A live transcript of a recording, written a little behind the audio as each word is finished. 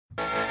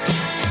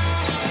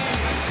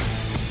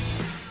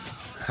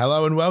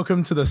Hello and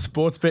welcome to the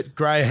Sportsbet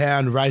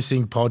Greyhound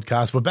Racing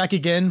Podcast. We're back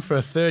again for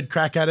a third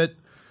crack at it.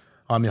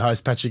 I'm your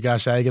host, Paddy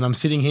Garschagen. I'm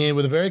sitting here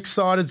with a very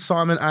excited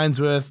Simon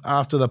Ainsworth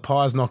after the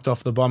Pies knocked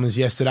off the Bombers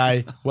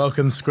yesterday.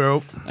 Welcome,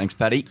 Squirrel. Thanks,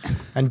 Paddy.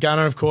 And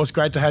Gunner, of course,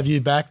 great to have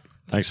you back.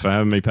 Thanks for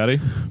having me, Paddy.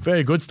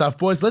 Very good stuff,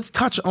 boys. Let's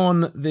touch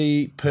on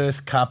the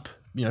Perth Cup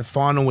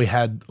final we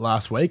had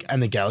last week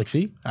and the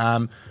Galaxy.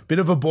 Bit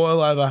of a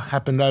boil over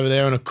happened over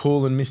there on a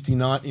cool and misty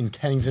night in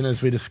Cannington,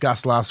 as we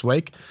discussed last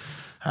week.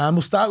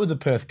 We'll start with the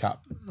Perth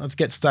Cup. Let's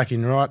get stuck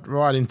in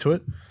right into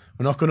it.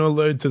 We're not going to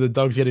allude to the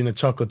dogs getting the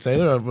chocolates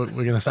either. We're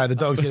going to say the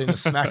dogs getting the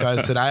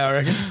smackos today, I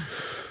reckon.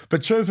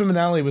 But Trooper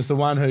Manali was the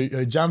one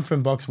who jumped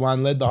from box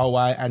one, led the whole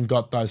way, and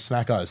got those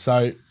smackos.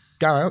 So,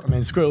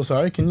 Squirrel,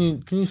 sorry, can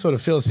you sort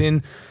of fill us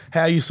in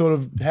how you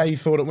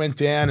thought it went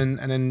down, and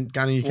then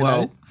Gunner, you can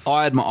add it?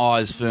 I had my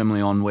eyes firmly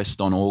on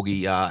Weston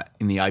Augie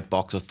in the 8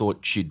 box. I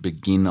thought she'd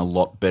begin a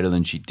lot better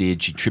than she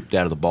did. She tripped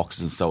out of the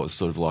boxes, and so it was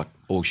sort of like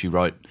all she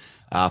wrote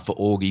for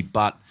Augie.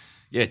 But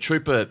yeah,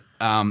 Trooper,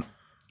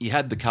 he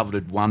had the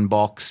coveted 1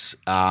 box.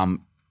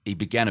 He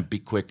began a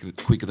bit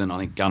quicker than I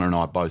think Gunner and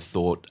I both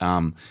thought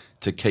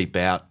to keep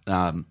out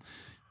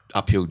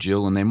uphill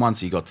Jill, and then once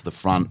he got to the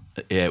front,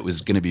 it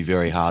was going to be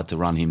very hard to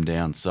run him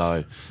down.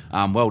 So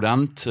well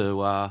done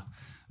to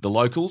the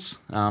locals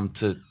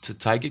to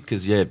take it,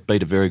 because it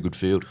beat a very good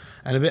field.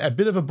 And a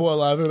bit of a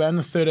boil over around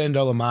the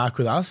 $13 mark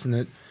with us, and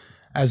it,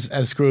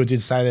 as Squirrel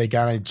did say there,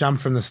 Gunner,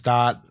 jumped from the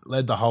start,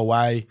 led the whole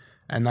way,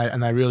 and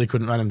they really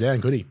couldn't run him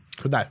down, could he?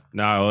 Could they?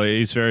 No, well,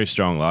 he's very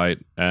strong late,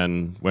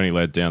 and when he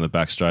led down the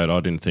back straight, I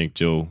didn't think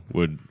Jill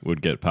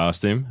would get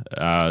past him.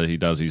 He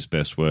does his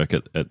best work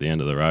at the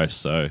end of the race,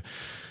 so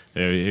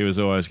he was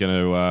always going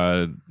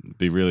to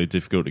be really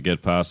difficult to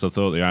get past. I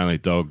thought the only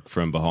dog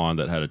from behind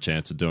that had a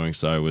chance of doing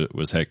so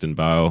was Hecton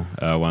Bale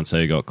once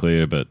he got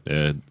clear, but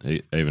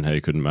even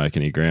he couldn't make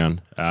any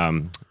ground.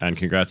 And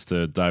congrats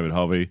to David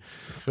Hobby.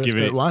 First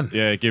Group 1.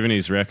 Yeah, given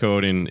his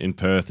record in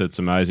Perth, it's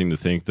amazing to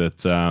think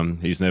that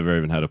he's never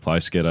even had a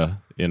place getter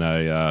in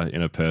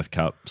a Perth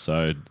Cup.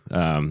 So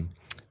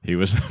he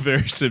was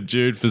very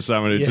subdued for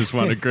someone who just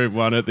won a Group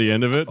 1 at the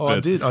end of it. I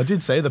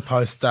did see the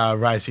post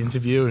race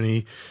interview, and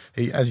he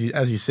as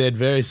you said,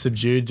 very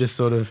subdued, just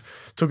sort of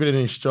took it in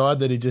his stride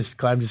that he just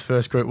claimed his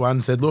first Group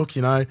 1, said, look,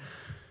 if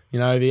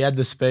he had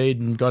the speed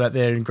and got out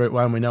there in Group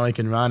 1, we know he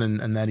can run,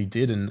 and that he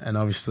did, and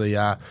obviously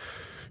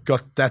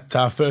got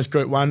that first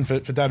Group 1 for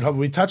David Hobby.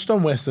 We touched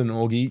on Western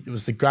Augie. It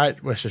was the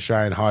great West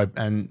Australian hope,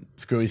 and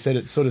Screwy said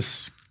it sort of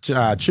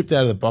chipped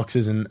out of the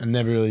boxes and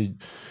never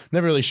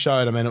really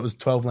showed. I mean, it was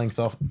 12 lengths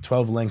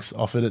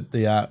off it at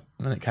the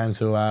when it came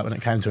to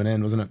an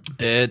end, wasn't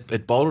it?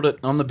 It bolted it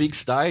on the big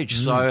stage.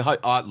 So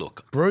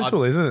look,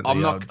 brutal, isn't it?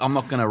 I'm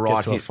not going to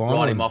write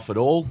him off at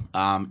all.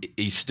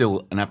 He's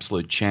still an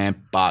absolute champ,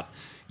 but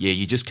yeah,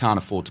 you just can't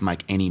afford to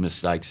make any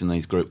mistakes in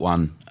these Group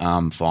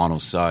 1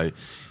 finals. So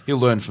he'll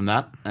learn from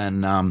that,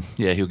 and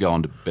he'll go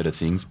on to better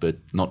things. But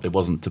it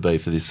wasn't to be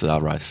for this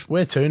race.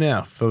 Where to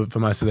now for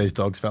most of these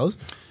dogs, fellas?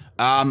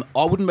 I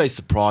wouldn't be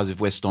surprised if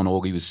Weston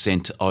Augie was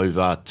sent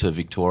over to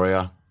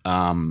Victoria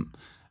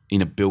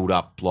in a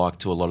build-up like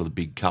to a lot of the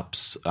big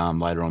cups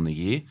later on in the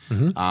year.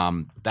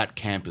 Mm-hmm. That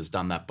camp has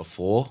done that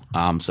before,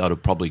 so it'll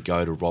probably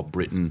go to Rob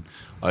Britton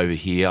over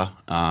here.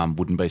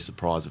 Wouldn't be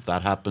surprised if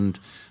that happened.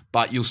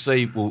 But you'll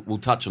see, we'll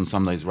touch on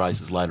some of these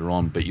races later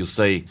on, but you'll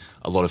see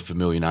a lot of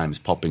familiar names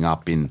popping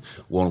up in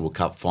Warrnambool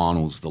Cup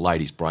finals, the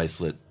ladies'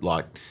 bracelet.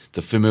 Like, it's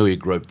a familiar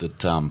group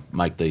that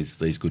make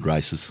these good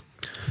races.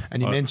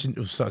 And you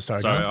mentioned, sorry.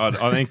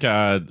 I think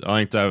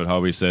David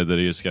Hobby said that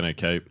he was going to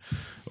keep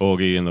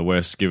Augie in the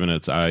West, given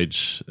its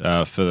age,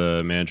 for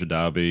the Mandurah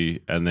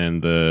Derby and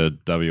then the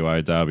WA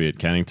Derby at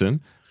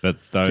Cannington. But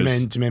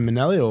those, do you mean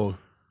Manelli or?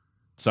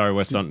 Sorry,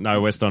 Weston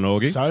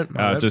Augie.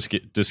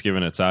 So, just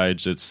given its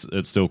age, it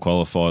still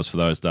qualifies for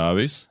those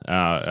derbies,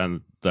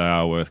 and they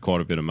are worth quite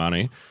a bit of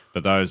money.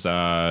 But those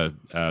are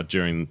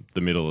during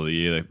the middle of the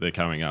year. They're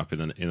coming up in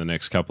the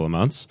next couple of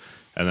months.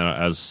 And then,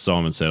 as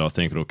Simon said, I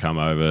think it'll come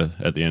over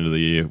at the end of the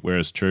year,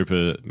 whereas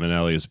Trooper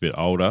Manelli is a bit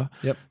older.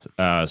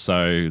 Yep.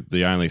 So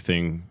the only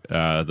thing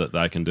that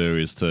they can do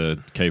is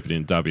to keep it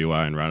in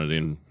WA and run it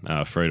in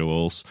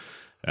free-to-alls.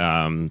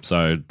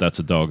 So that's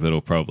a dog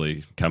that'll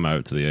probably come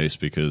over to the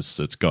east because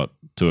it's got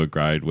to a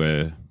grade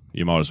where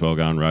you might as well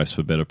go and race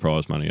for better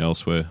prize money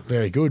elsewhere.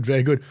 Very good,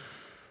 very good.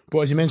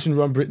 Boys, you mentioned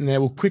Rob Britton there.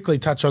 We'll quickly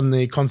touch on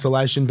the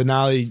consolation.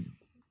 Benali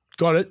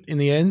got it in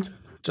the end,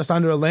 just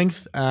under a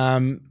length.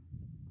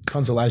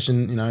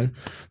 Consolation,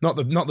 not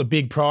the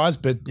big prize,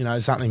 but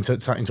something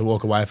to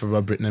walk away for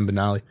Rob Britton and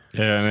Benali.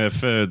 Yeah, and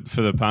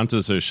for the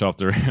punters who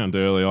shopped around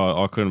early,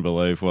 I couldn't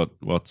believe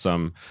what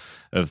some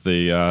of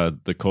the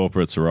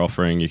corporates are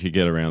offering. You could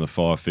get around the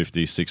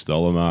 $5.50,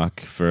 $6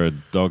 mark for a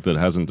dog that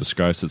hasn't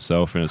disgraced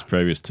itself in its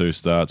previous 2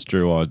 starts,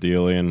 drew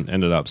ideally and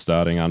ended up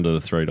starting under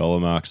the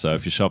 $3 mark. So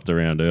if you shopped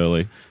around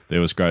early,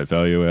 there was great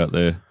value out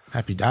there.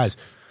 Happy days.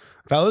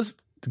 Fellas,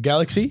 the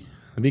Galaxy,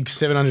 a big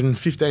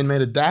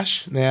 715-metre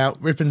dash. Now,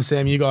 Rip and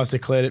Sam, you guys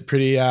declared it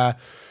pretty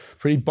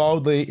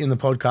boldly in the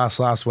podcast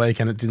last week,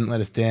 and it didn't let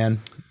us down.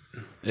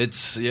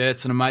 It's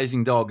an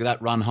amazing dog.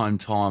 That run home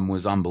time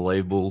was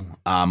unbelievable.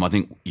 I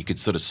think you could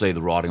sort of see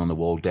the writing on the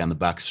wall down the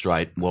back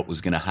straight, what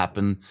was going to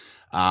happen.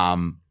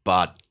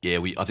 But yeah,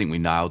 I think we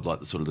nailed like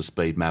the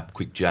speed map,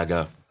 quick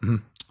jagger,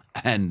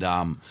 and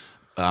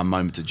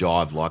moment to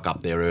jive like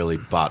up there early.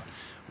 But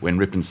when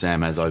Rip and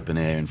Sam has open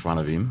air in front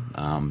of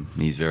him,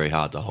 he's very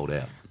hard to hold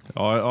out.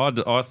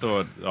 I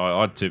thought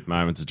I'd tipped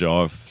Moment to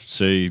Jive.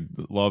 She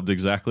lobbed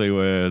exactly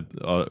where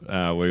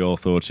we all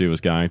thought she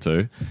was going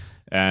to,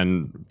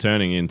 and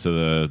turning into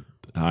the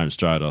home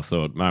straight, I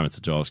thought Moment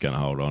to Jive's going to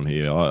hold on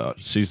here.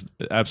 She's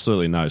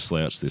absolutely no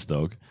slouch, this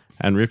dog.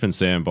 And Rip and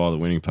Sam by the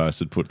winning post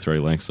had put 3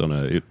 lengths on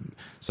her.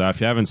 So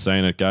if you haven't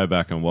seen it, go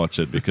back and watch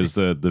it because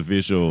the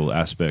visual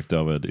aspect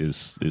of it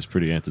is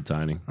pretty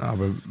entertaining.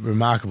 Oh,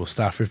 remarkable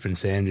stuff. Rip and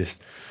Sam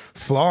just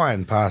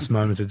flying past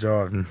Moment to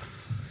Jive and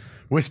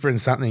whispering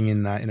something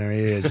in her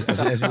ears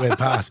as it went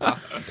past.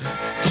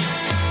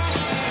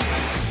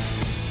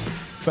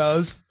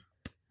 Fellas,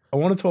 I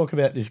want to talk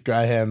about this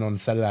greyhound on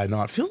Saturday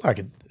night. It feels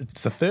like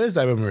it's a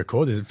Thursday when we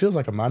record this. It feels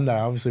like a Monday,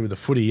 obviously, with the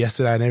footy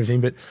yesterday and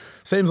everything, but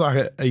seems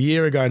like a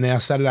year ago now,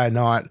 Saturday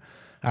night,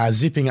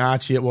 zipping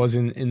Archie it was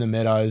in the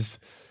Meadows,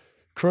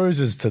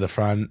 cruises to the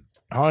front,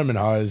 home and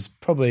hose,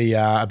 probably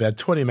about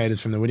 20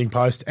 metres from the winning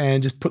post,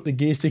 and just put the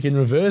gear stick in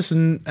reverse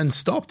and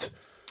stopped.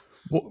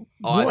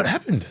 What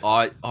happened?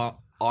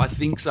 I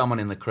think someone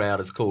in the crowd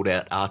has called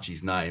out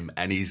Archie's name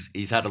and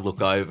he's had a look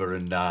over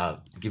and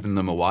given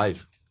them a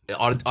wave.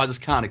 I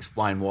just can't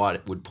explain why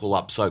it would pull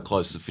up so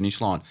close to the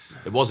finish line.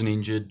 It wasn't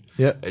injured.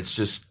 Yeah.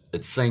 It's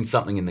seen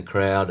something in the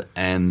crowd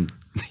and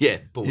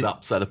pulled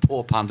up. So the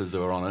poor punters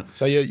who are on it.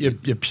 So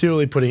you're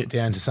purely putting it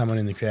down to someone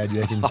in the crowd,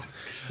 you reckon?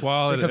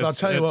 Well, because I'll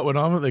tell you what, when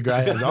I'm at the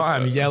Greyhounds, I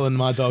am yelling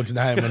my dog's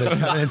name when it's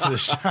coming into the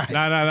shade.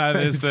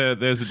 No.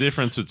 There's a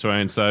difference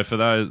between. So for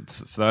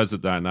those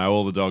that don't know,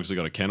 all the dogs have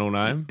got a kennel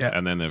name,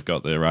 and then they've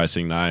got their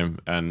racing name.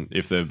 And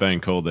if they've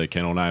been called their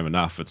kennel name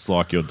enough, it's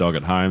like your dog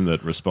at home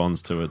that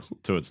responds to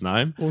its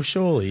name. Well,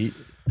 surely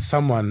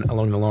someone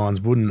along the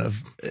lines wouldn't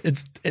have.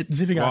 It's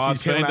zipping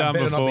Archie's kennel name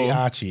better not be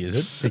Archie, is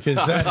it? Because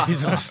that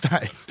is a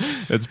mistake.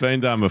 It's been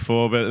done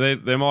before,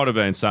 but there might have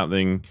been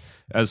something.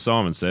 As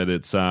Simon said,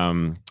 it's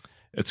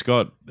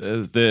got.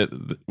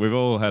 We've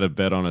all had a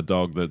bet on a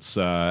dog that's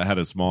had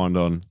its mind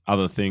on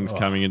other things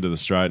coming into the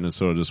straight, and it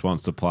sort of just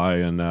wants to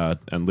play and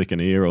lick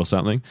an ear or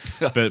something.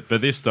 but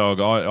this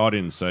dog, I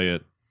didn't see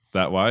it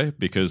that way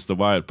because the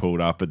way it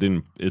pulled up, it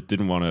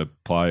didn't want to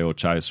play or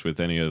chase with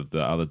any of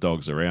the other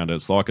dogs around it.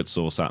 It's like it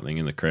saw something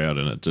in the crowd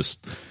and it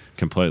just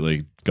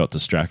completely got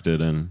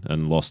distracted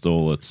and lost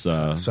all its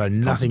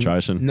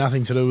concentration.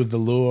 Nothing to do with the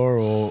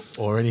lure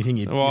or anything.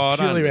 You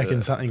purely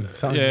reckon something.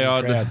 Yeah,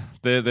 in the crowd.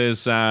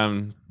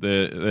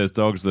 There's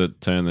dogs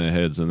that turn their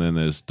heads and then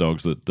there's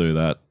dogs that do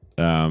that,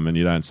 and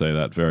you don't see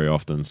that very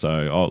often.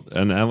 So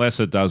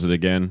unless it does it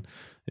again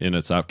in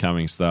its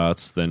upcoming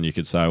starts, then you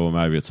could say, well,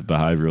 maybe it's a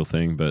behavioural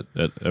thing, but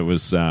it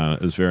was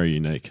very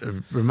unique.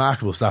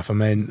 Remarkable stuff. I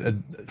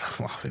mean,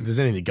 if there's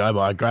anything to go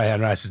by, a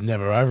greyhound race is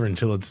never over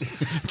until it's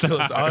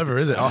over,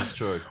 is it? That's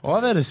true.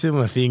 I've had a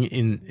similar thing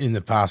in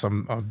the past.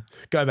 I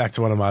go back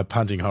to one of my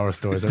punting horror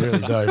stories. I really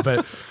do.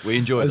 But we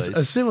enjoy these.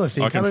 A similar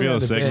thing. I can feel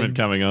the segment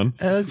coming on.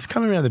 It's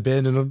coming around the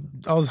bend, and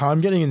I was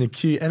home getting in the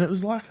queue, and it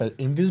was like an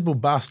invisible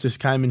bus just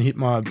came and hit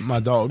my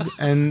dog,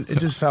 and it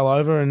just fell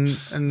over and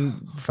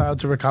failed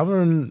to recover,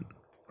 and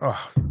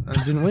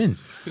didn't win.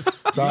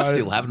 So, you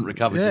still haven't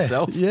recovered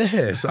yourself.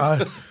 Yeah,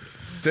 so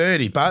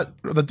dirty. But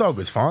the dog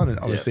was fine,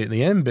 obviously, at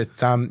the end. But,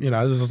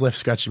 this was left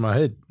scratching my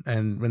head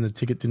and when the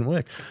ticket didn't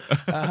work.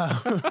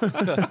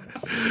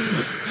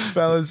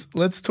 Fellas,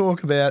 let's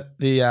talk about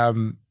the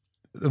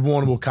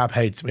Warrnambool Cup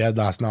heats we had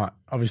last night.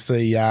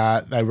 Obviously,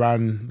 they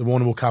run the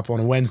Warrnambool Cup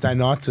on a Wednesday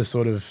night to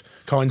sort of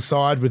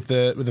coincide with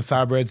the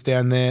Thoroughbreds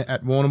down there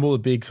at Warrnambool, a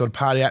big sort of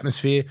party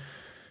atmosphere.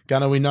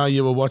 Gunnar, we know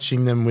you were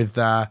watching them with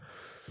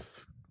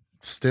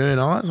stern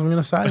eyes, I'm going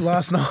to say,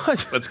 last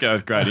night. Let's go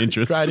with great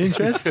interest.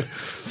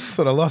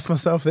 Sort of lost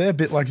myself there, a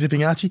bit like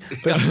zipping Archie.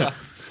 But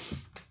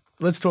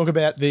let's talk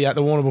about the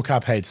Warrnambool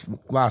Cup heats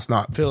last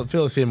night. Fill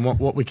us in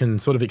what we can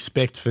sort of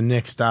expect for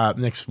next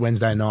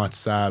Wednesday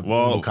night's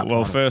Warrnambool Cup.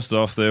 Well, first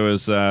off, there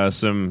was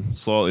some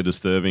slightly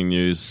disturbing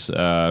news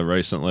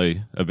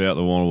recently about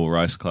the Warrnambool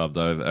Race Club.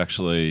 They've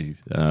actually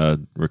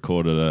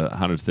recorded a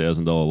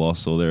 $100,000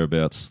 loss or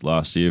thereabouts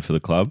last year for the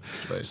club.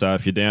 Please. So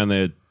if you're down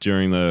there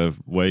during the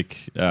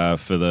week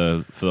for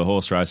the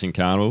horse racing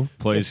carnival,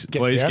 please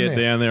get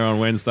down there on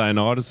Wednesday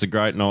night. It's a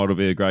great night. It'll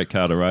be a great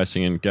card of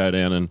racing, and go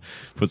down and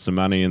put some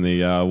money in the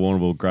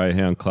Warrnambool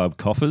Greyhound Club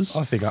coffers.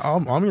 I think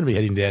I'm going to be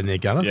heading down there,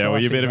 Gunnar. Yeah,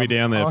 you better be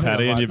down there,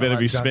 Paddy, and you better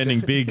be spending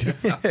big.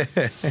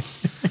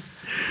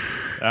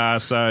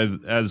 So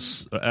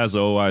as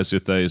always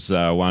with these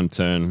one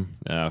turn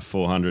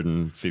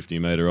 450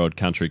 metre odd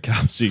country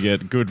cups, you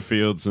get good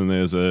fields and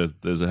there's a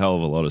hell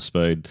of a lot of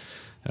speed.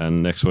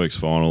 And next week's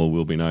final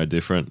will be no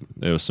different.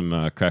 There were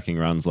some cracking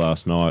runs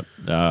last night,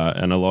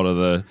 and a lot of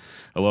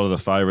the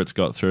favourites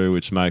got through,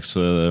 which makes for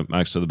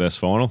the best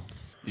final.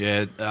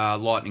 Yeah,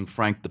 Lightning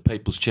Frank, the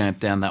people's champ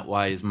down that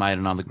way, has made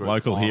another group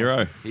Local final.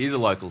 hero. He is a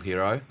local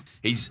hero.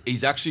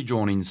 He's actually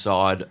drawn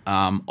inside.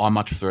 I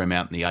much prefer him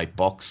out in the 8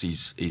 box.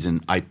 He's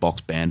an 8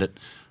 box bandit.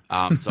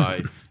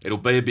 So it'll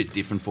be a bit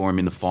different for him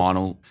in the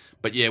final.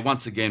 But yeah,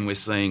 once again, we're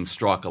seeing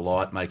Striker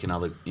Light make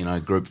another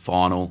group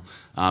final.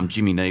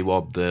 Jimmy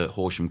Neewob, the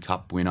Horsham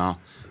Cup winner,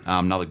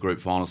 another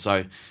group final.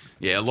 So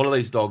yeah, a lot of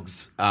these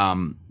dogs,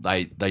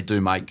 they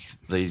do make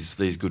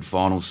these good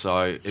finals.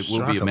 So it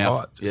will be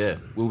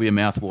will be a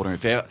mouth-watering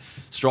affair.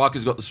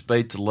 Striker's got the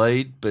speed to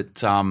lead,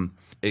 but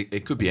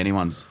it could be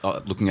anyone's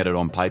looking at it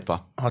on paper.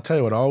 I'll tell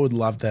you what, I would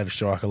love to have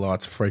Striker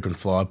Light's frequent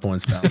fly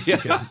points balance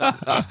because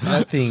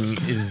that thing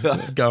is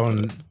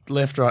going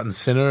left, right and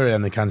centre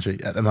around the country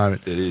at the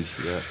moment. It is,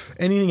 yeah.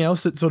 Anything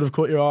else that sort of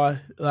caught your eye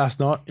last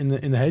night in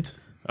the heats?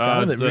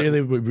 That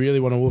we really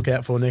want to walk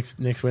out for next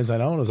Wednesday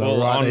night? As I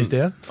write these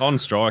down? On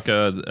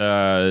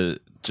Striker,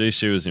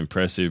 she was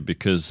impressive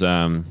because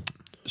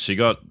she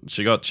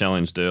got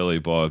challenged early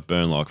by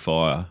Burn Like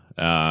Fire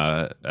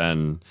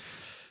and...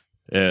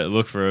 Yeah, it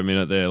looked for a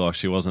minute there like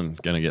she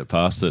wasn't going to get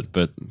past it,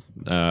 but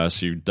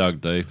she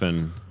dug deep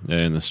and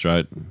in the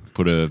straight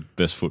put her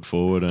best foot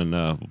forward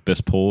and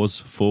best paws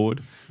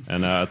forward,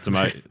 and to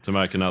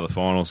make another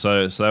final.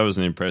 So that was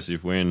an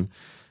impressive win.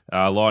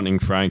 Lightning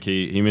Frank,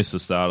 he missed the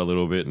start a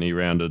little bit and he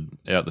rounded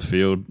out the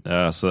field.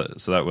 So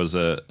that was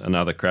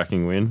another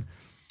cracking win.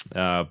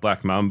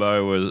 Black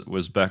Mumbo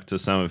was back to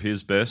some of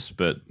his best,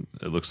 but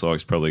it looks like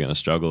he's probably going to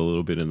struggle a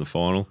little bit in the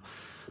final.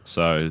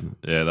 So,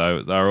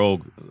 yeah, they're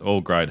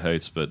all great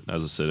heats, but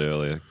as I said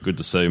earlier, good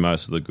to see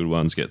most of the good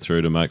ones get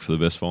through to make for the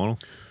best final.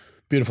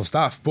 Beautiful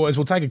stuff. Boys,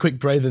 we'll take a quick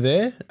breather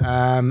there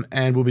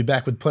and we'll be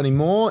back with plenty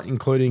more,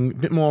 including a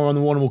bit more on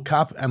the Warrnambool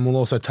Cup, and we'll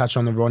also touch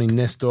on the Ronny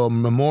Nestor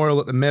Memorial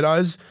at the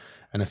Meadows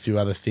and a few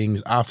other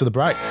things after the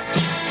break.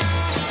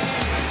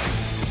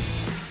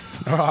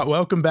 All right,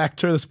 welcome back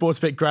to the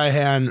Sportsbet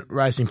Greyhound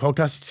Racing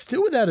Podcast.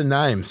 Still without a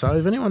name, so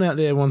if anyone out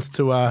there wants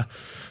to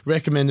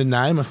recommend a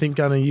name, I think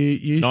Gunnar,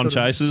 you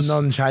non-chasers,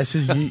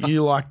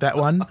 you like that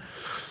one,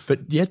 but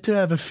yet to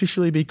have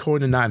officially be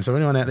coined a name. So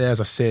anyone out there,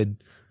 as I said,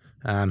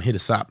 hit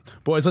us up,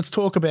 boys. Let's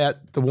talk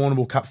about the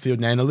Warrnambool Cup field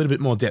now in a little bit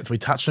more depth. We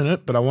touched on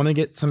it, but I want to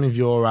get some of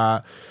your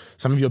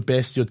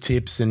best, your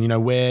tips,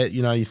 and where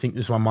you think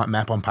this one might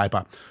map on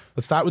paper.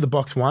 Let's start with the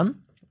box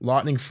one,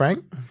 Lightning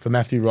Frank for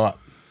Matthew Wright.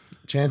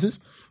 Chances?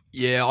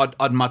 Yeah,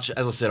 I'd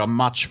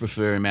much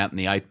prefer him out in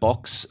the 8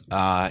 box.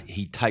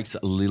 He takes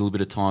a little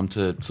bit of time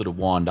to sort of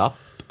wind up,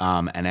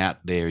 and out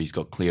there he's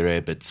got clear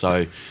air. But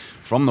so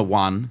from the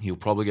 1, he'll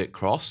probably get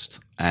crossed,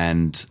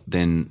 and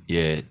then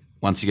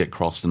once you get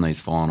crossed in these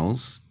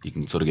finals, you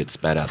can sort of get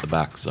spat out the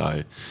back.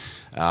 So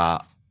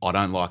I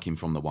don't like him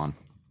from the 1.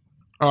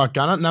 All right,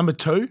 Gunnar, number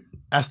 2,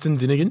 Aston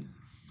Dinnigan.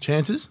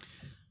 Chances?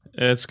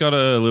 It's got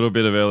a little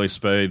bit of early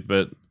speed,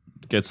 but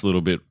gets a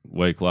little bit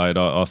weak late.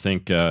 I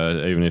think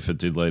even if it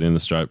did lead in the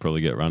straight,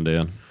 probably get run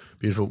down.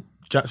 Beautiful.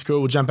 Screw,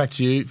 we'll jump back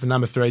to you for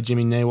number 3,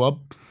 Jimmy Neewob.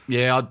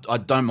 Yeah, I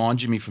don't mind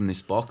Jimmy from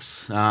this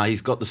box.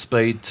 He's got the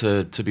speed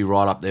to be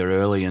right up there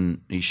early,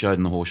 and he showed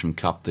in the Horsham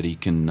Cup that he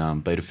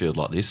can beat a field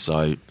like this.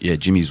 So, yeah,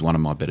 Jimmy's one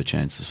of my better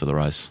chances for the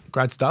race.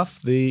 Great stuff.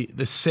 The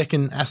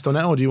second Aston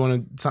now, or do you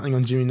want something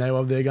on Jimmy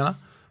Neewob there, Gunnar?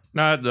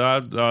 No,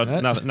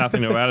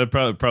 nothing to add. It'd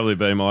probably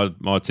be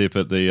my tip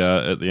at the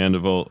end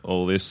of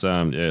all this.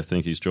 I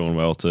think he's drawn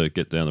well to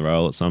get down the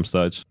rail at some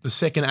stage. The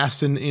second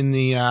Aston in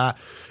the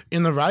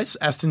race,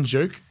 Aston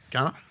Duke,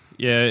 Gunnar.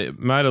 Yeah,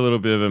 made a little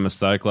bit of a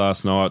mistake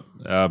last night,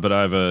 but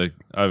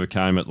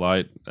overcame it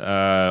late.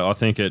 I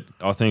think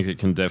it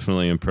can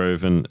definitely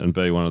improve and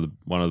be one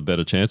of the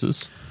better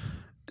chances.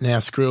 Now,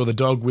 Skrill, the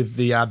dog with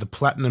the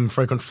platinum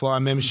frequent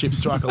flyer membership,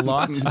 Striker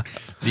Light.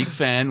 Big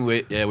fan.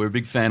 We're a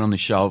big fan on the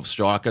show of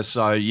Striker.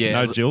 So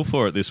yeah, no Jill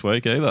for it this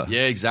week either.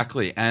 Yeah,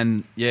 exactly.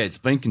 And yeah, it's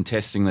been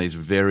contesting these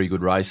very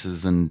good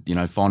races and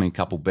finding a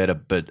couple better.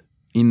 But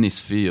in this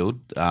field,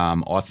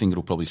 I think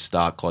it'll probably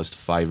start close to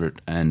favourite.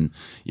 And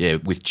yeah,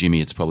 with Jimmy,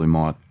 it's probably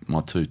my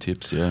 2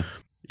 tips. Yeah.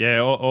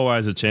 Yeah,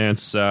 always a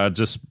chance.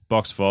 Just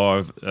box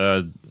 5.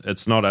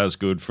 It's not as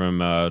good from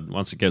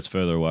once it gets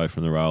further away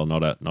from the rail.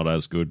 Not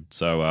as good.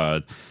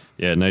 So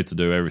need to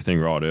do everything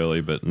right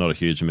early, but not a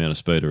huge amount of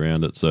speed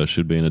around it. So it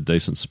should be in a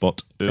decent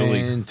spot early.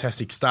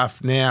 Fantastic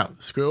stuff. Now,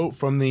 Skrill,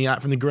 from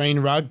the green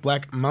rug,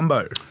 Black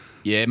Mumbo.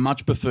 Yeah,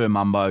 much prefer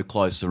Mumbo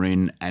closer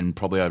in and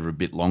probably over a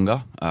bit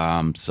longer.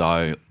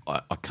 So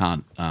I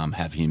can't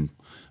have him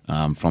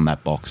from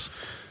that box.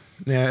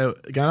 Now,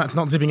 Gunnar, it's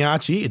not zipping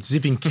Archie, it's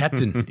zipping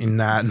Captain in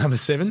number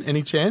 7.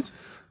 Any chance?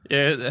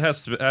 Yeah, it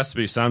has to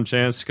be some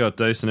chance. Got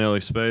decent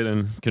early speed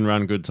and can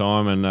run good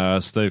time,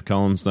 and Steve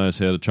Collins knows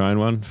how to train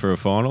one for a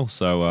final,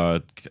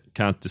 so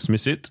can't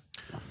dismiss it.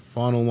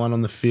 Final one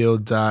on the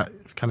field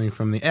coming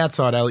from the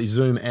outside alley,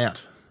 Zoom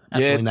Out.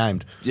 Actually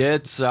named. Yeah,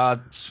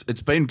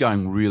 it's been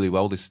going really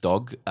well, this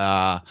dog.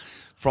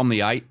 From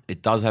the 8,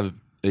 it does have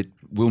it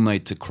will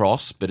need to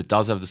cross, but it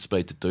does have the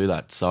speed to do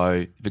that.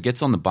 So if it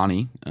gets on the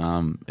bunny,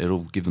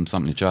 it'll give them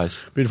something to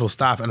chase. Beautiful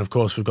stuff. And, of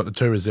course, we've got the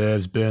 2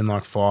 reserves, Burn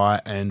Like Fire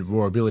and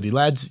Raw Ability.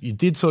 Lads, you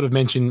did sort of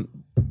mention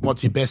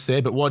what's your best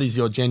there, but what is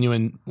your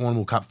genuine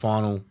Warrnambool Cup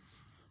final,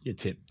 your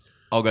tip?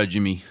 I'll go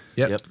Jimmy.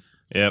 Yep.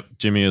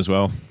 Jimmy as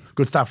well.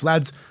 Good stuff,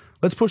 lads.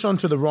 Let's push on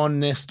to the Ron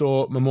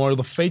Nestor Memorial,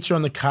 the feature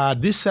on the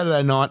card this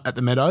Saturday night at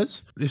the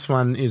Meadows. This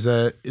one is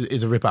a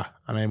ripper.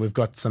 I mean, we've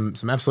got some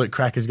absolute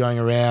crackers going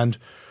around.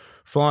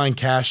 Flying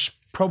Cash,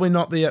 probably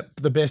not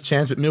the best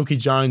chance, but Milky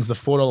Jones, the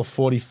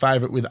 $4.40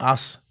 favourite with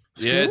us.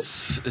 Yeah,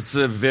 it's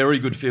a very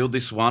good field,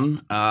 this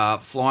one.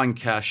 Flying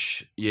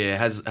Cash,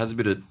 has a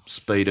bit of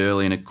speed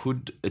early, and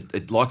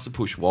it likes to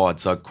push wide,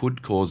 so it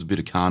could cause a bit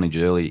of carnage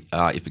early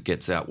if it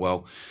gets out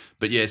well.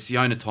 But yeah,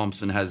 Siona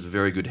Thompson has a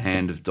very good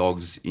hand of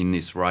dogs in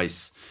this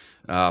race.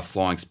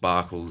 Flying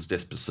Sparkles,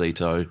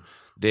 Despacito,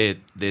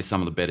 they're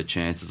some of the better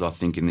chances, I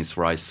think, in this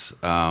race.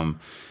 So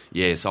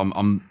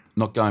I'm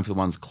not going for the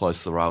ones close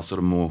to the rail, sort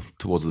of more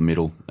towards the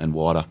middle and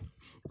wider.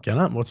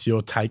 Gunnar, what's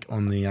your take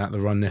on the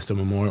Ron Nestor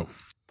Memorial?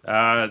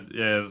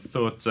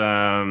 Thought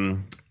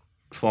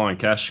Flying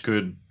Cash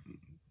could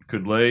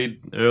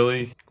lead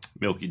early.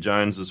 Milky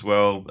Jones as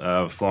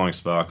well. Flying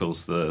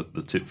Sparkles, the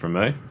tip from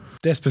me.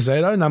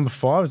 Despacito, number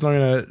 5, is not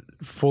going to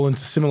fall into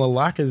similar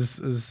luck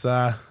as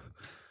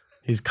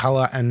his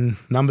colour and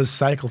numbers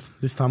sake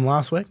this time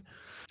last week.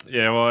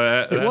 Yeah,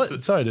 well,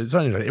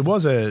 it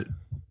was a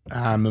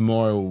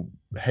Memorial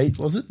heat,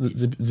 was it?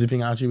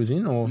 Zipping Archie was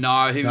in, or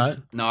no? He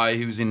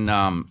was in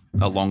a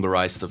longer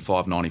race, the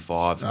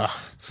 595.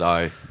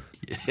 So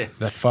yeah.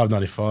 That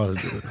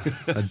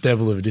 595 is a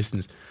devil of a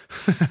distance.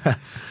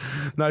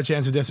 No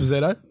chance of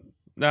Despacito.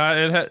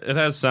 No, it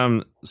has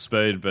some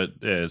speed, but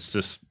yeah,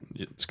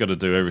 it's got to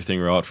do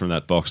everything right from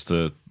that box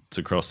to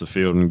cross the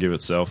field and give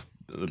itself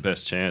the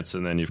best chance.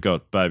 And then you've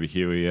got Baby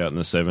Huey out in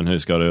the 7,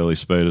 who's got early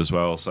speed as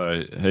well,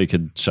 so it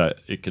could shape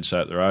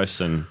the race.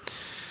 And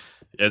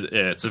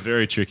it's a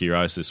very tricky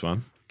race, this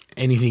one.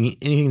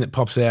 Anything that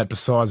pops out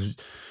besides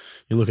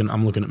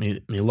I'm looking at me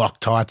lock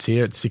tights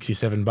here at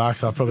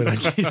 $67. I probably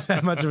don't give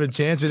that much of a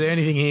chance. Is there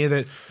anything here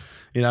that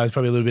it's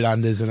probably a little bit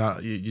unders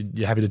and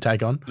you're happy to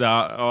take on?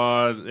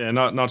 No,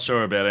 not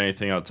sure about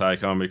anything I'll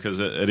take on,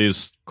 because it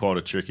is quite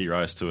a tricky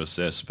race to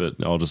assess. But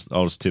I'll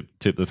just tip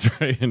the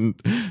 3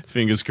 and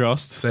fingers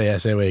crossed. So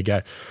where you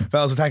go,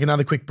 fellas. We'll take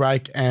another quick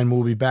break and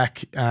we'll be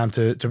back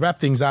to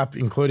wrap things up,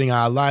 including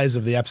our layers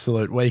of the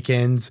absolute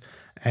weekends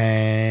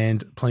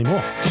and plenty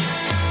more.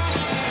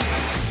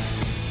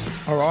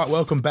 All right,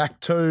 welcome back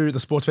to the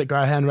Sportsbet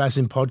Greyhound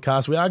Racing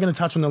Podcast. We are going to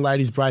touch on the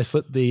ladies'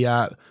 bracelet.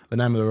 The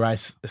name of the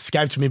race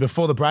escaped me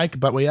before the break,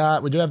 but we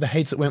do have the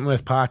heats at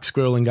Wentworth Park,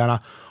 Squirrel and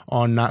Gunner,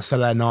 on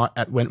Saturday night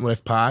at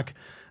Wentworth Park.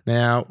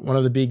 Now, one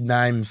of the big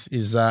names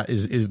is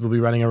will be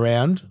running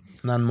around,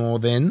 none more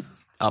than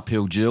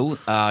Uphill Jill.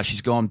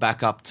 She's gone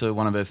back up to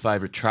one of her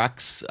favourite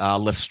tracks,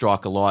 Left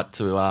Striker Light,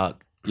 to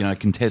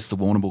contest the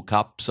Warrnambool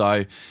Cup.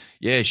 So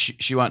yeah,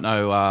 she won't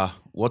know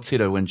what's hit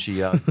her when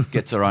she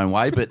gets her own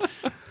way, but.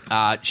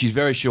 She's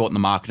very short in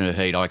the mark in her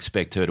heat. I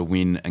expect her to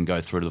win and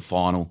go through to the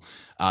final.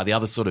 The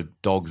other sort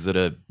of dogs that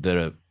are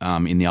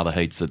in the other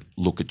heats that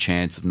look a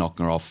chance of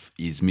knocking her off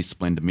is Miss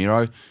Splendor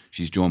Miro.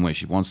 She's drawn where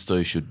she wants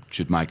to,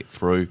 should make it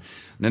through.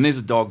 And then there's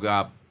a dog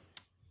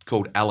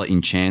called Alla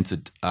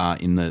Enchanted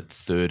in the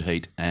 3rd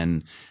heat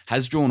and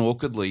has drawn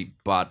awkwardly,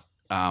 but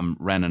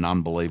ran an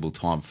unbelievable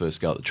time first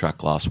go at the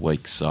track last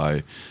week.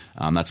 So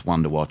that's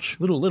one to watch.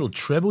 Little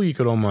treble you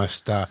could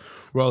almost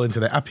roll into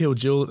there. Uphill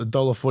Jill at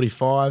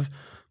 $1.45.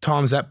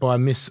 Times that by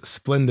Miss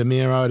Splendor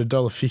Miro at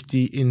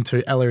 $1.50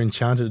 into Ella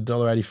Enchanted at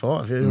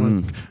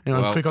 $1.85.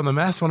 Anyone quick on the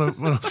maths? Want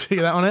to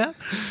figure that one out?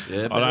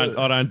 Yeah,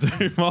 I don't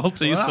do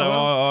multi,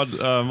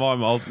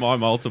 my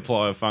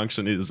multiplier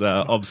function is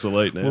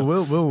obsolete now.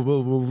 Well,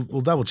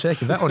 we'll double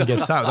check if that one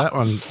gets up.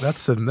 That's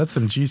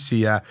some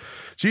juicy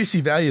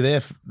value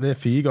there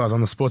for you guys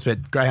on the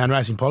Sportsbet Greyhound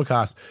Racing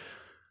Podcast.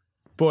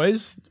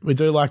 Boys, we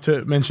do like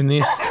to mention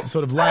this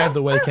sort of lay of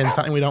the weekend,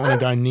 something we don't want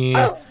to go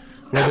near.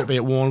 Whether it be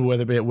at Warrnambool,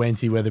 whether it be at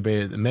Wenty, whether it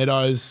be at the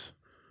Meadows.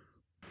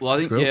 Well,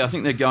 I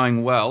think they're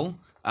going well.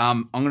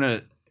 I'm going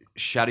to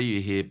shatter you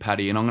here,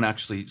 Paddy, and I'm going to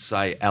actually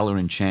say Ella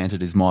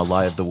Enchanted is my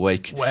lay of the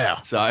week.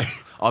 Wow. So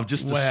I've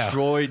just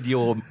destroyed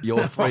your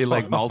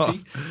 3-leg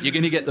multi. You're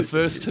going to get the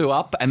first 2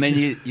 up, and then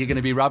you're going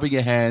to be rubbing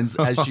your hands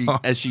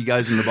as she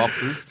goes in the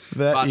boxes.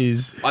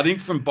 I think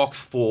from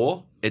box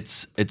 4,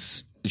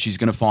 she's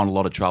going to find a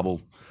lot of trouble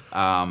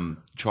trying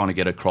to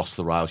get across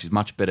the rail. She's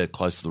much better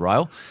close to the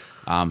rail.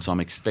 So I'm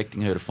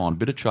expecting her to find a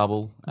bit of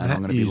trouble, and I'm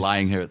going to be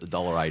laying her at the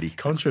 $1.80.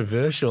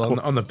 Controversial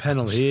on the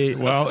panel here.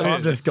 Well,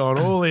 I've just gone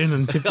all in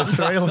and tipped a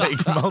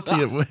 3-leg multi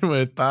at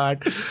Wentworth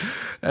Park,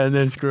 and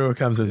then Squirrel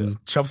comes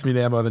and chops me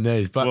down by the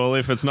knees. But well,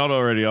 if it's not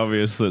already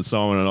obvious that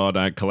Simon and I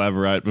don't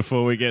collaborate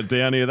before we get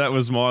down here, that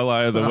was my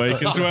lay of the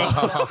week as well.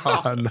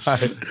 Oh, no.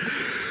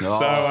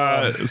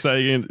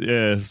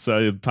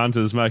 So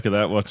punters, make of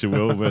that what you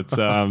will. But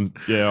I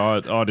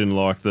didn't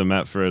like the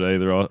map for it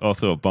either. I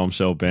thought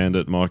Bombshell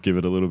Bandit might give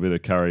it a little bit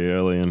of curry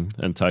early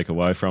and take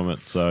away from it.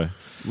 So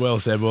Well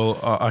said. Well,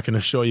 I can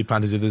assure you,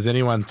 punters, if there's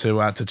anyone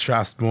to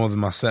trust more than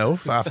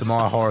myself after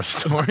my horror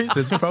stories,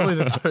 it's probably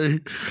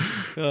the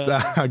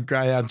two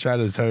greyhound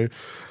traders who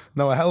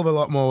know a hell of a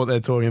lot more what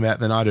they're talking about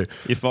than I do.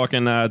 If I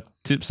can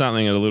tip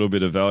something at a little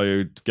bit of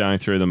value going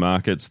through the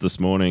markets this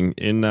morning,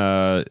 in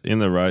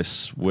the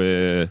race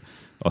where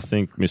I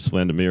think Miss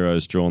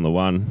Splendomiro's drawn the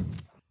one,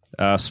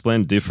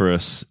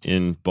 Splendiferous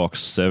in box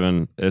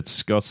 7.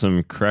 It's got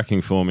some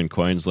cracking form in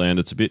Queensland.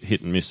 It's a bit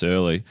hit and miss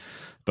early,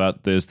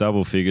 but there's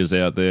double figures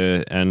out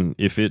there, and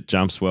if it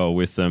jumps well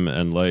with them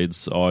and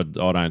leads, I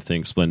don't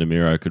think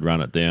Splendomiro could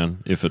run it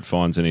down if it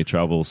finds any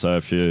trouble. So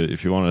if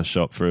you want to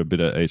shop for a bit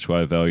of each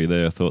way value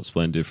there, I thought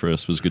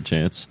Splendiferous was a good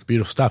chance.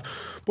 Beautiful stuff.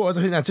 Boys,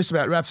 I think that just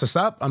about wraps us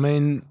up. I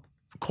mean,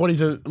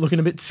 quaddies are looking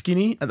a bit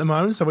skinny at the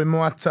moment, so we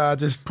might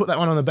just put that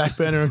one on the back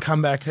burner and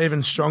come back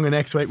even stronger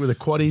next week with the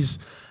quaddies.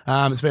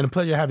 It's been a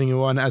pleasure having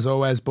you on, as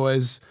always,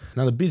 boys.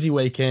 Another busy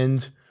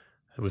weekend.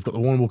 We've got the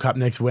Warrnambool Cup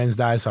next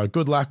Wednesday, so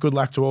good luck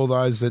to all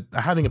those that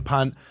are having a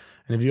punt.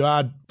 And if you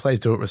are, please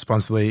do it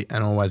responsibly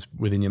and always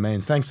within your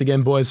means. Thanks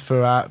again, boys,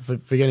 for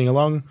getting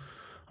along.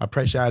 I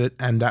appreciate it,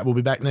 and we'll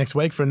be back next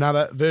week for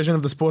another version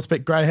of the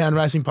Sportsbet Greyhound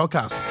Racing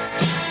Podcast.